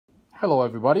Hello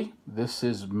everybody, this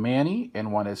is Manny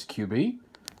N1SQB.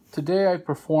 Today I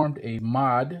performed a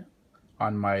mod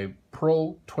on my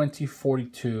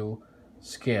Pro-2042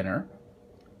 scanner.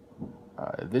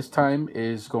 This time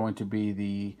is going to be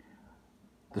the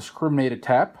Discriminator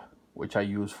Tap, which I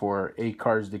use for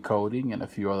A-cards decoding and a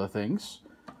few other things.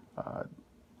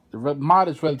 The mod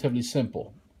is relatively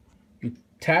simple. You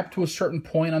tap to a certain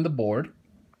point on the board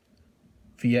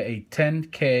via a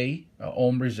 10K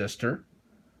ohm resistor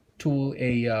to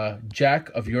a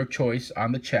jack of your choice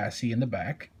on the chassis in the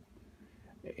back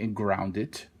and ground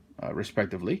it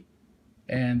respectively.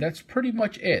 And that's pretty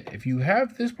much it. If you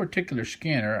have this particular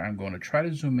scanner, I'm going to try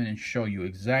to zoom in and show you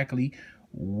exactly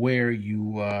where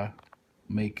you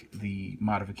make the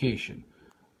modification.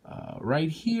 Right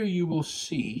here you will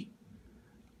see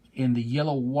in the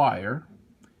yellow wire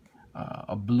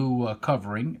a blue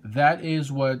covering. That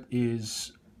is what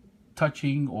is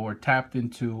touching or tapped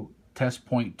into test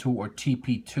point 2 or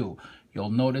TP2. You'll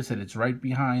notice that it's right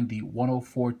behind the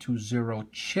 10420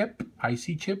 chip,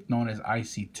 IC chip, known as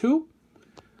IC2.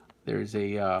 There's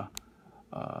a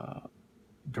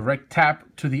direct tap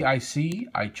to the IC.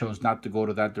 I chose not to go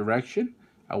to that direction.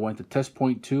 I went to test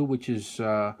point 2, which is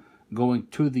going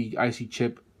to the IC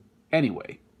chip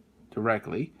anyway,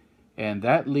 directly. And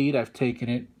that lead, I've taken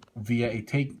it via a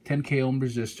 10K ohm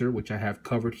resistor, which I have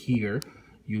covered here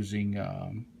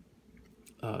using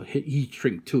heat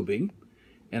shrink tubing,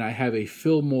 and I have a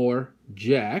Fillmore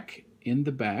jack in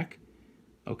the back.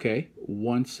 Okay,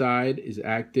 one side is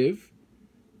active.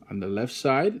 On the left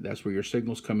side, that's where your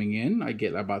signal's coming in. I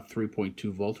get about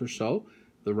 3.2 volts or so.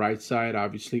 The right side,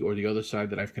 obviously, or the other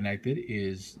side that I've connected,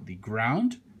 is the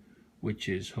ground, which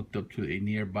is hooked up to a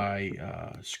nearby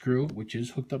screw, which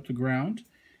is hooked up to ground.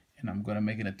 And I'm going to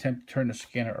make an attempt to turn the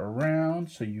scanner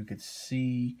around so you can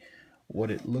see what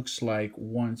it looks like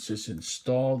once it's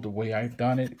installed the way I've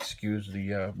done it. Excuse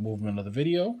the movement of the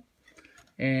video.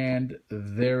 And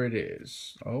there it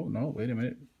is. Oh no, wait a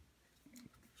minute.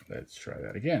 Let's try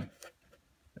that again.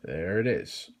 There it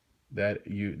is. That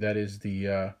is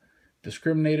the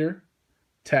Discriminator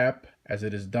Tap as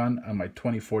it is done on my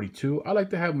 2042. I like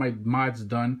to have my mods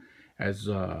done as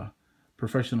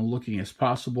professional looking as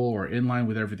possible or in line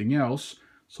with everything else.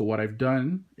 So what I've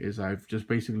done is I've just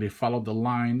basically followed the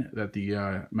line that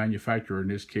the manufacturer, in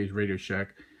this case RadioShack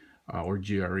or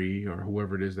GRE or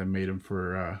whoever it is that made them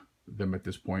for them at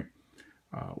this point,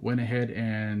 went ahead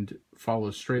and followed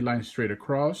a straight line straight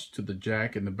across to the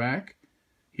jack in the back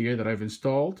here that I've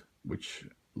installed, which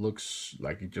looks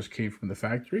like it just came from the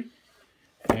factory.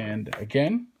 And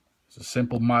again, it's a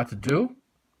simple mod to do.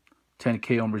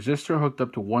 10K ohm resistor hooked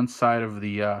up to one side of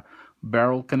the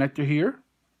barrel connector here.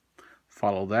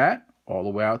 Follow that all the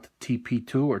way out to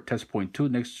TP2 or test point 2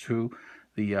 next to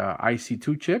the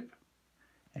IC2 chip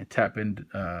and tap into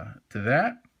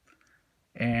that,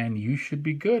 and you should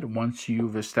be good once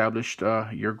you've established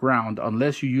your ground,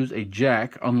 unless you use a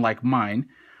jack, unlike mine.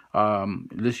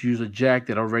 Let's use a jack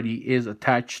that already is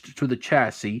attached to the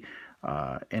chassis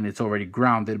and it's already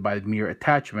grounded by mere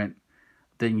attachment.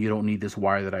 Then you don't need this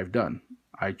wire that I've done.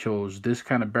 I chose this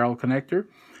kind of barrel connector,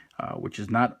 which is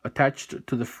not attached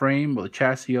to the frame or the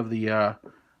chassis of the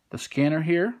scanner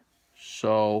here.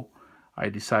 So I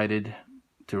decided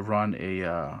to run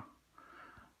a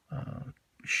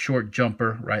short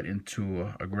jumper right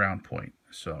into a ground point.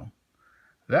 So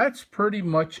that's pretty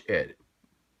much it.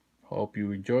 Hope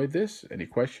you enjoyed this. Any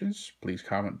questions, please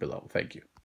comment below. Thank you.